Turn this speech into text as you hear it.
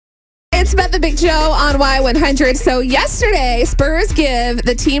It's Beth and Big Joe on Y100. So yesterday, Spurs Give,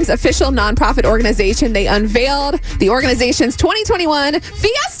 the team's official nonprofit organization, they unveiled the organization's 2021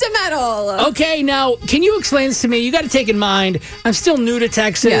 Fiesta Medal. Okay, now, can you explain this to me? You got to take in mind, I'm still new to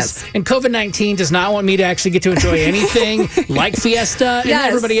Texas, Yes. and COVID-19 does not want me to actually get to enjoy anything like Fiesta and Yes.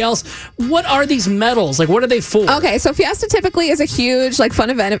 everybody else. What are these medals? Like, what are they for? Okay, so Fiesta typically is a huge, fun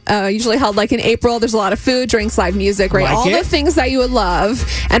event, usually held in April. There's a lot of food, drinks, live music, right? Like All it. the things that you would love.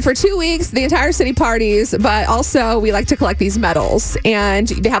 And for 2 weeks, the entire city parties, but also we like to collect these medals. And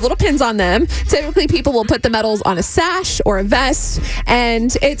they have little pins on them. Typically, people will put the medals on a sash or a vest.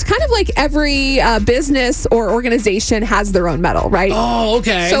 And it's kind of like every business or organization has their own medal, right? Oh,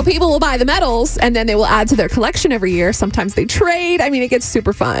 okay. So people will buy the medals and then they will add to their collection every year. Sometimes they trade. I mean, it gets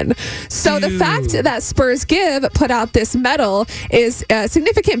super fun. So the fact that Spurs Give put out this medal is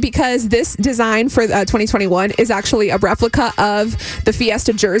significant because this design for 2021 is actually a replica of the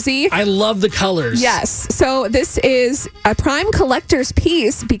Fiesta jersey. I love the colors. Yes. So this is a prime collector's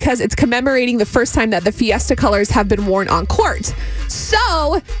piece because it's commemorating the first time that the Fiesta colors have been worn on court.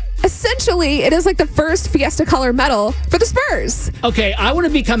 So essentially, it is like the first Fiesta color medal for the Spurs. Okay, I want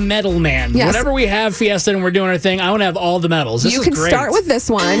to become medal man. Yes. Whenever we have Fiesta and we're doing our thing, I want to have all the medals. This You is can great. start with this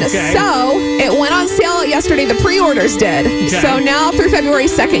one. Okay. So it went on sale yesterday. The pre-orders did. Okay. So now through February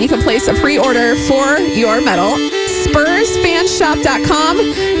 2nd, you can place a pre-order for your medal. SpursFanshop.com.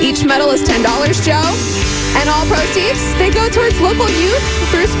 Each medal is $10, Joe. And all proceeds, they go towards local youth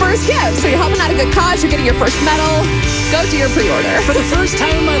through Spurs Give. So you're helping out a good cause. You're getting your first medal. Go do your pre-order. For the first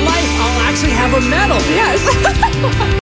time in my life, I'll actually have a medal. Yes.